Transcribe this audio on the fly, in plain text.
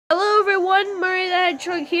everyone, Murray the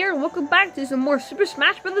Hedgehog here, and welcome back to some more Super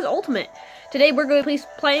Smash Bros. Ultimate. Today we're going to be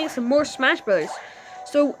playing some more Smash Bros.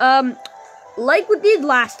 So, like we did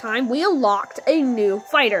last time, we unlocked a new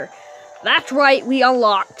fighter. That's right, we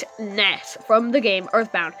unlocked Ness from the game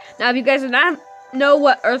Earthbound. Now, if you guys do not know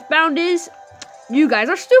what Earthbound is, you guys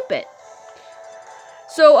are stupid.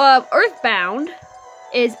 So, Earthbound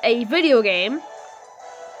is a video game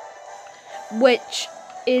which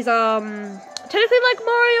is, technically like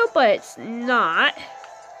Mario, but it's not.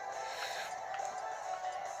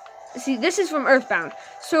 See, this is from Earthbound.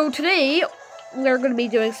 So today, we're going to be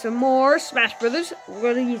doing some more Smash Brothers.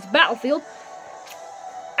 We're going to use Battlefield.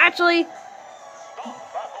 Actually,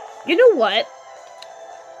 you know what?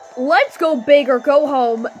 Let's go big or go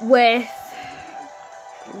home with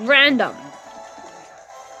random.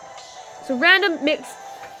 So random mix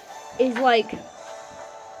is like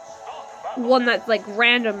one that's like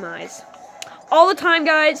randomized. All the time,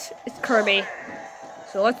 guys, it's Kirby.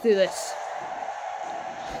 So let's do this.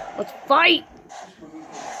 Let's fight!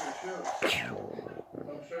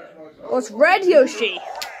 Let's red Yoshi!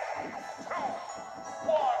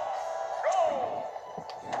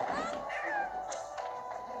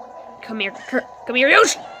 Come here, come here,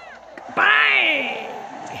 Yoshi! Bang!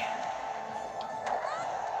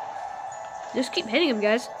 Just keep hitting him,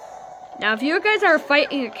 guys. Now, if you guys are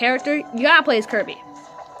fighting a character, you gotta play as Kirby.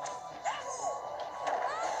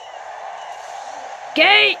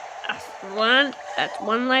 Okay, that's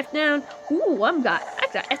one life down. Ooh, I got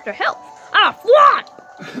extra health. Ah, fly!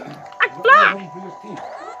 I fly!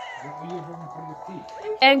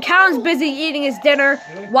 And Callan's busy eating his dinner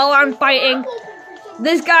while I'm fighting.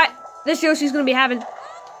 This Yoshi's gonna be having.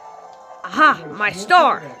 Aha, my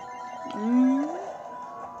star.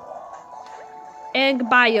 And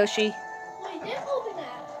goodbye, Yoshi.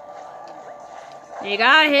 You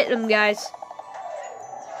gotta hit them, guys.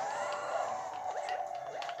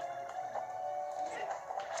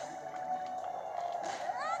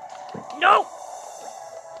 No!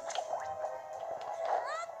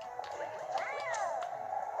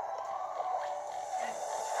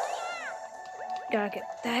 Gotta get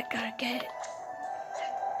that, gotta get it.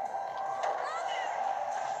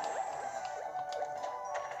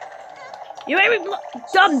 You made me look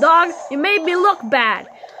dumb, dog. You made me look bad.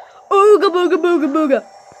 Ooga booga booga booga.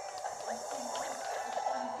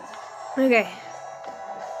 Okay.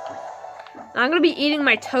 I'm gonna be eating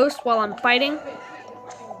my toast while I'm fighting.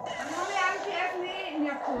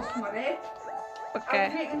 Okay.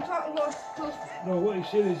 No, what he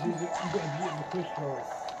said is you've got to be eating the toast roll.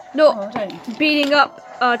 No, beating up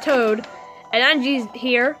Toad. And Angie's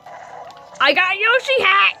here. I got a Yoshi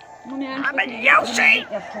hat! I'm a Yoshi!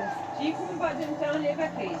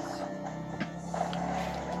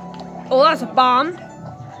 Oh, that's a bomb.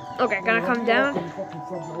 Okay, gonna come down.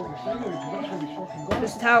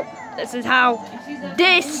 This is how this is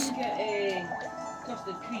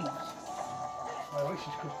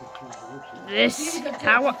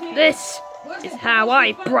how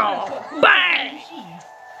I brawl. Bang!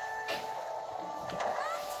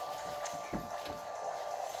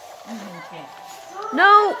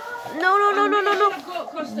 No!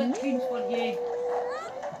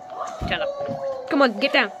 Shut up. Come on,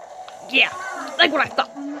 get down. Yeah, like what I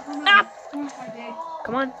thought. Ah!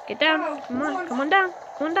 Come on, get down. Come on down.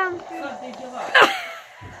 Come on down.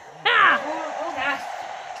 Ah!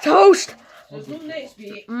 Toast!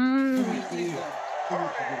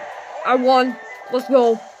 I won. Let's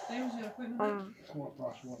go.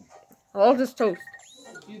 I love this toast.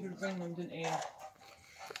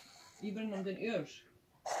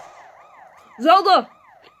 Zelda!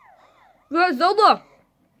 We got Zelda!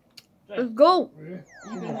 Let's go!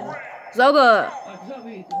 Zelda!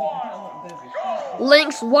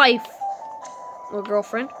 Link's wife. Or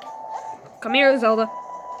girlfriend. Come here, Zelda.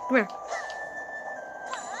 Come here.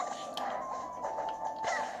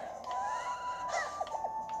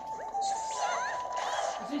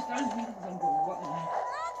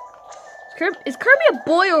 Is Kirby a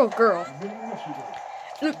boy or a girl?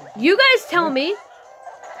 Look, you guys tell me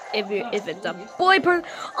if it's a boy person.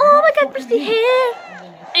 Oh my God, Misty hair!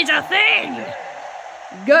 It's a thing.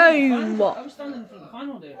 Game.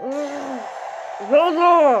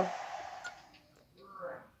 Zelda.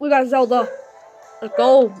 We got Zelda. Let's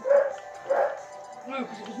go.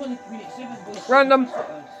 Random.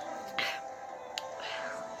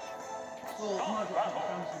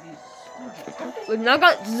 We've now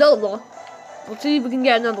got Zelda. Let's see if we can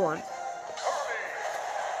get another one.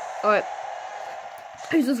 Alright.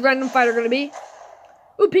 Who's this random fighter gonna be?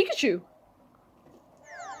 Ooh, Pikachu.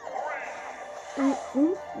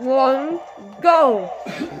 One, go.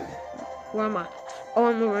 Where am I? Oh,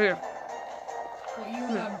 I'm over here. What you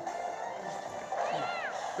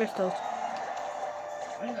Wrist toast. I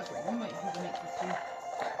think that's what one might people make for tea.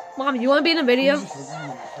 Mom, you want to be in a video?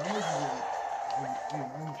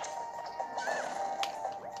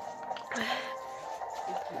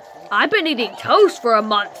 I've been eating toast for a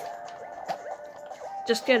month.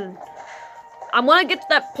 Just kidding. I'm gonna get to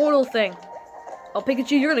that portal thing. Oh,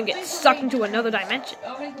 Pikachu, you're gonna get sucked into another dimension.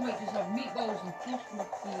 I think I might just have meatballs and toast for my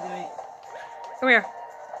tea tonight. Come here.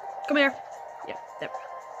 Come here. Yeah, there.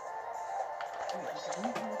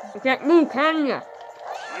 You can't move, can you?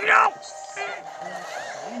 No!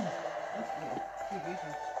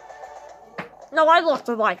 No, I lost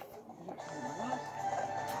a life.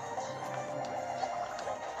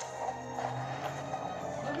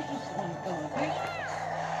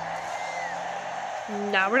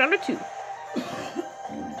 Now we're down to 2.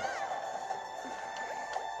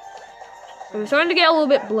 It's starting to get a little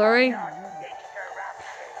bit blurry.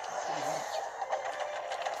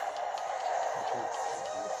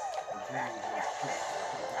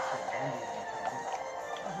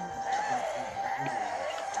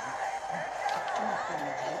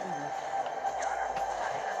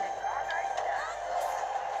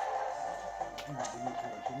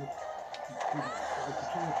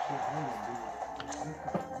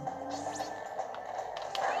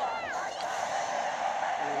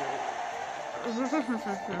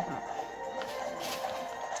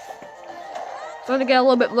 It's going to get a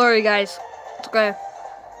little bit blurry, guys. It's okay.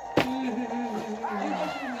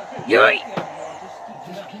 Yay!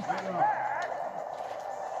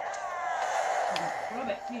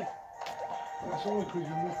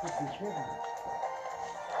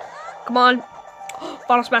 Come on.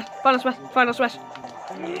 Final smash, final smash, final smash.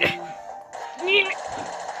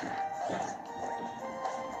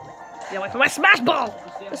 Get away from my smash ball!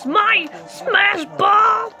 It's my smash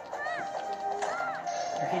ball!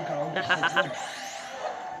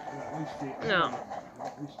 No.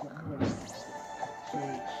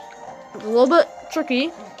 It's a little bit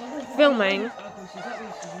tricky filming.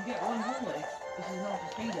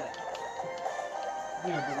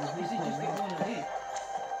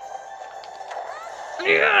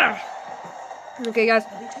 Yeah. Okay, guys,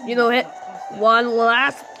 you know, hit one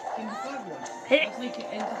last hit.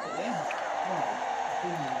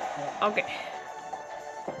 Okay.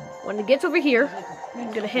 When it gets over here,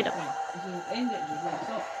 I'm gonna hit him.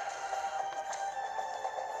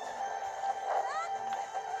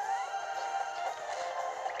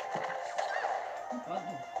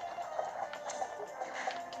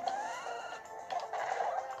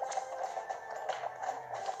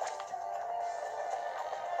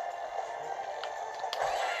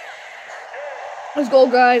 Let's go,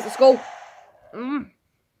 guys. Let's go.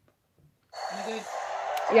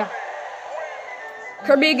 Yeah.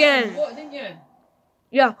 Kirby again.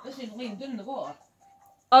 Yeah. I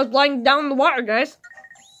was lying down in the water, guys.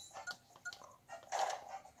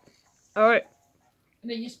 Alright.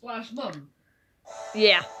 And then you splash Mum.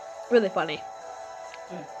 Yeah. Really funny.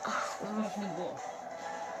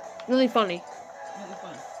 Really funny.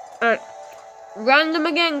 Alright. Random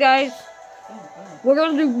again, guys. We're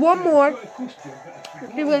gonna do one more.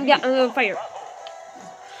 We're gonna get another fire.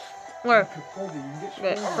 Where?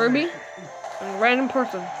 Okay, Kirby. And a random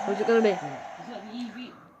person. Who's it gonna be?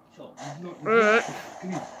 Alright.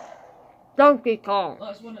 Donkey Kong.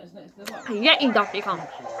 Yeah, eat Donkey Kong.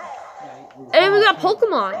 And we got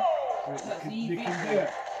Pokemon.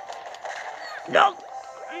 No!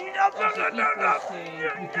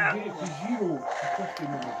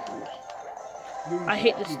 I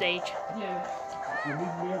hate this stage.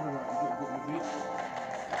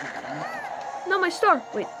 No, my star.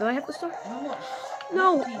 Wait, do I have the star?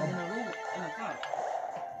 No.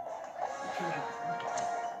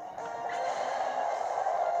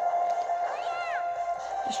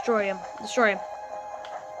 Destroy him. Destroy him.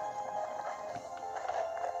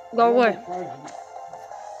 Go away.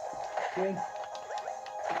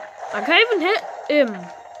 I can't even hit him.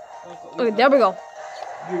 Okay, there we go.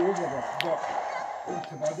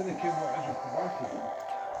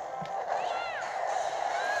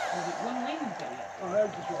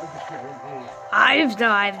 I've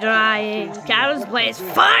dived drying. Callum's place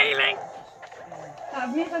filing.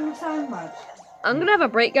 I'm gonna have a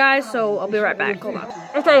break, guys, so I'll be right back. Hold on.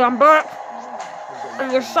 Okay, I'm back.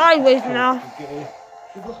 And you're sideways now.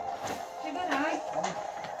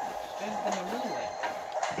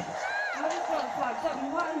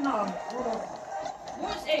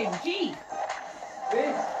 What's MG?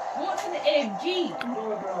 What's an MG?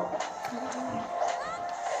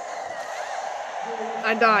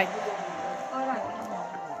 I died.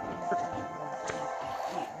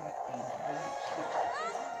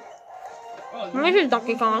 This is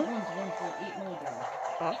Donkey Kong.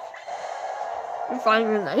 Oh. I'm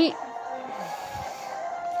flying in the heat.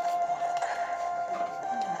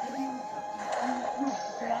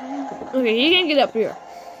 Okay, he can get up here.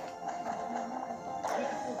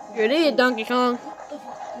 You're an idiot, Donkey Kong.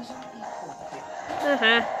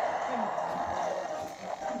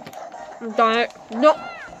 Darn it. No.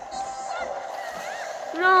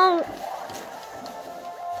 No.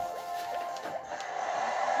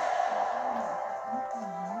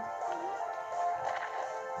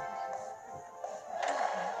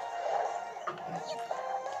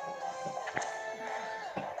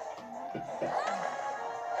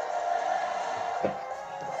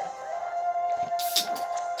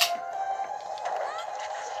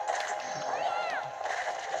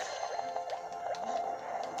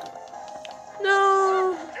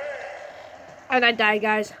 No. And I died,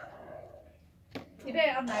 guys. You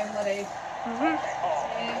better now, Larry.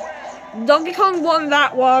 Donkey Kong won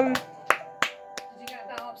that one. Did you get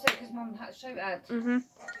that upset because Mum had to shout at?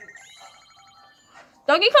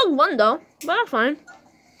 Donkey Kong won though, but that's fine.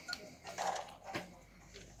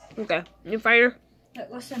 Okay, new fighter. Look,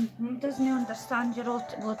 listen, Mum doesn't understand your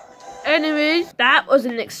ultimate. Anyways, that was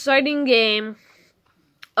an exciting game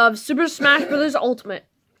of Super Smash Bros. Ultimate.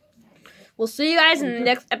 We'll see you guys in the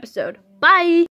next episode. Bye!